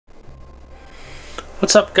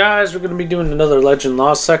What's up, guys? We're going to be doing another Legend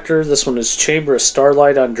Lost sector. This one is Chamber of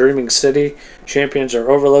Starlight on Dreaming City. Champions are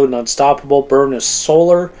Overload and Unstoppable. Burn is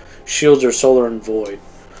Solar. Shields are Solar and Void.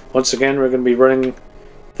 Once again, we're going to be running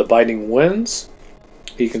the Biting Winds.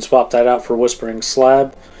 You can swap that out for Whispering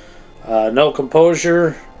Slab. No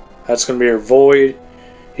Composure. That's going to be your Void.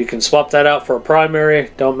 You can swap that out for a Primary.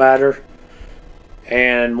 Don't matter.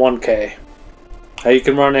 And 1K. You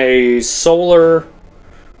can run a Solar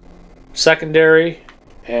Secondary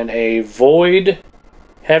and a Void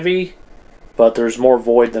Heavy, but there's more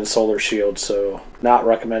Void than Solar Shield, so not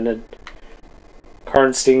recommended.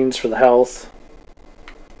 Karnsteins for the health,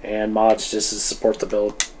 and mods just to support the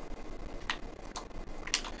build.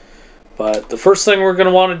 But the first thing we're going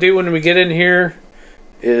to want to do when we get in here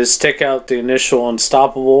is take out the initial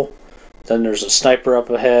Unstoppable. Then there's a Sniper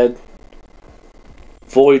up ahead,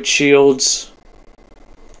 Void Shields,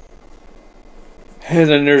 and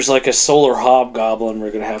then there's like a Solar Hobgoblin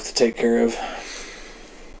we're going to have to take care of.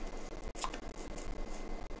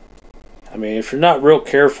 I mean, if you're not real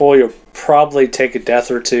careful, you'll probably take a death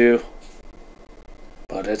or two.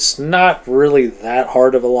 But it's not really that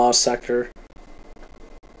hard of a lost sector.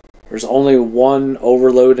 There's only one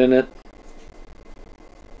overload in it.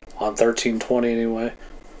 On 1320 anyway.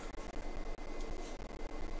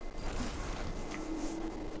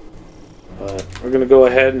 But we're going to go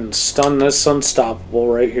ahead and stun this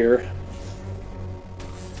Unstoppable right here.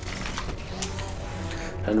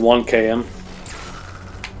 And 1K him.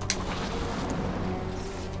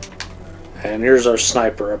 And here's our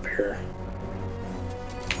Sniper up here.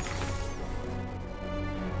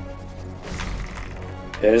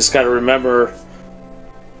 You just got to remember,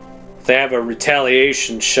 they have a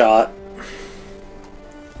retaliation shot.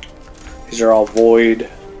 These are all Void.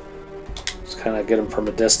 Just kind of get them from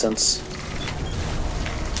a distance.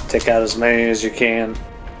 Take out as many as you can.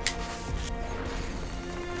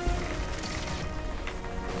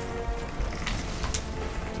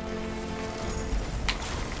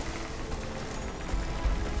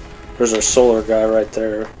 There's our Solar guy right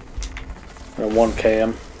there. I'm gonna 1K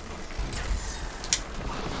him.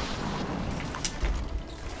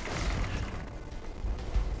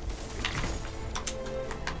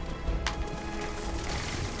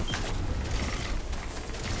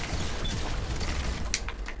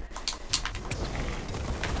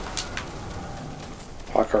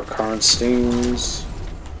 Lock our Karnsteins.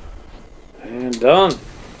 And done.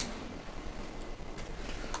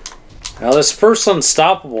 Now this first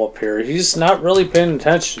Unstoppable up here, he's not really paying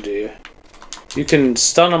attention to you. You can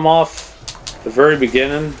stun him off the very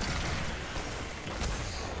beginning,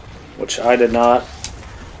 which I did not.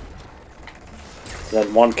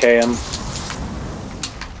 Then 1K him.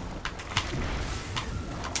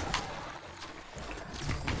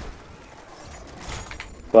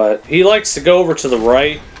 But he likes to go over to the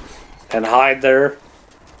right and hide there.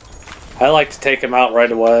 I like to take him out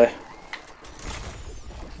right away.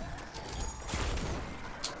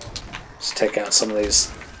 Let's take out some of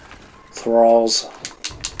these thralls.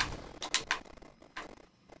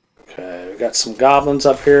 Okay, we got some goblins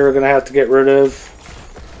up here we're going to have to get rid of.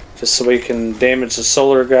 Just so we can damage the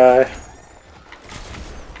Solar guy.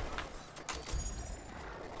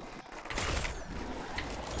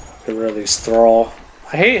 Get rid of these thrall.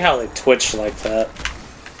 I hate how they twitch like that.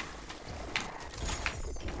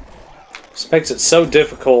 This makes it so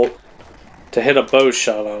difficult to hit a bow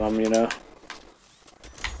shot on them, you know?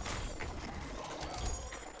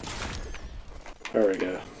 There we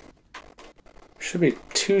go. Should be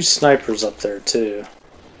 2 snipers up there too.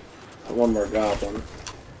 And 1 more goblin.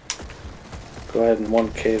 Go ahead and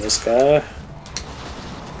 1K this guy.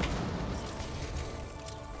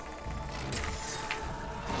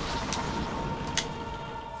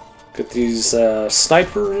 Get these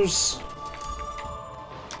snipers.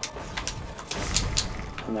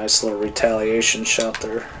 A nice little retaliation shot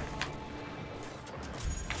there.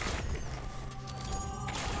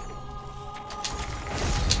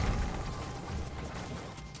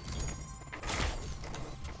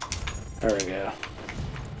 There we go.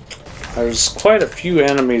 There's quite a few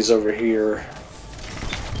enemies over here.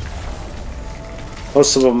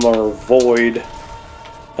 Most of them are Void.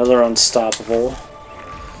 Another Unstoppable.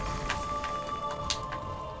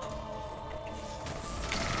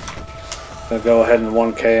 Gonna go ahead and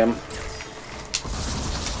 1K him.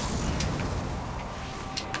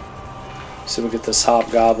 See if we get this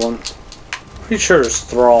Hobgoblin. Pretty sure it's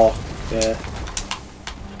Thrall. Yeah.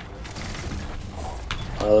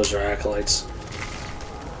 Oh, those are Acolytes.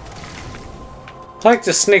 I like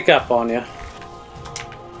to sneak up on you.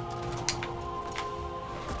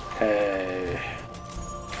 Okay.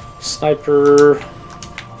 Sniper.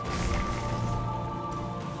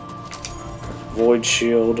 Void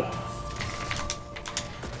Shield.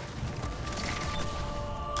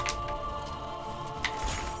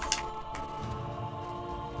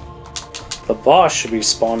 The boss should be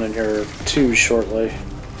spawning here too shortly.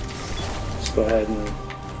 Let's go ahead and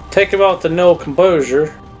take him out the Null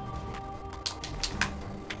Composure.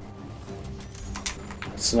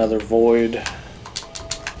 That's another Void.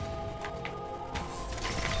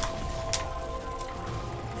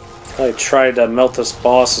 I try to melt this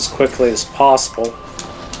boss as quickly as possible.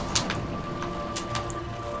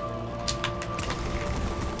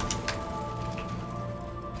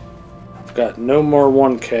 I've got no more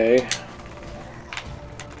 1K.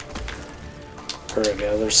 There we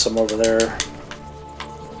go, there's some over there.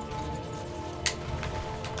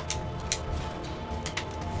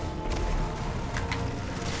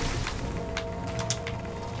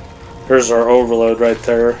 There's our overload right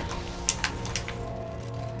there.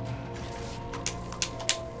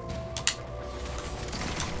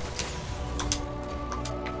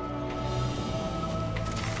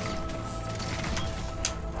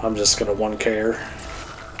 I'm just gonna 1K her.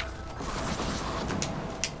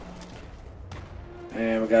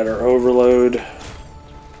 And we got our overload.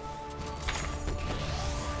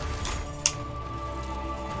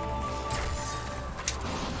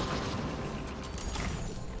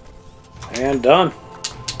 And done.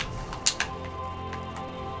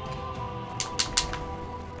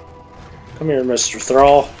 Come here, Mr.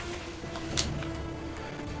 Thrall.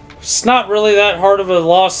 It's not really that hard of a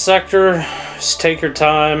lost sector. Just take your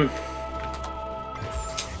time.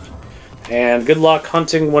 And good luck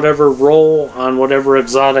hunting whatever role on whatever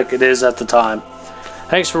exotic it is at the time.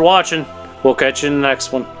 Thanks for watching. We'll catch you in the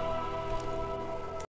next one.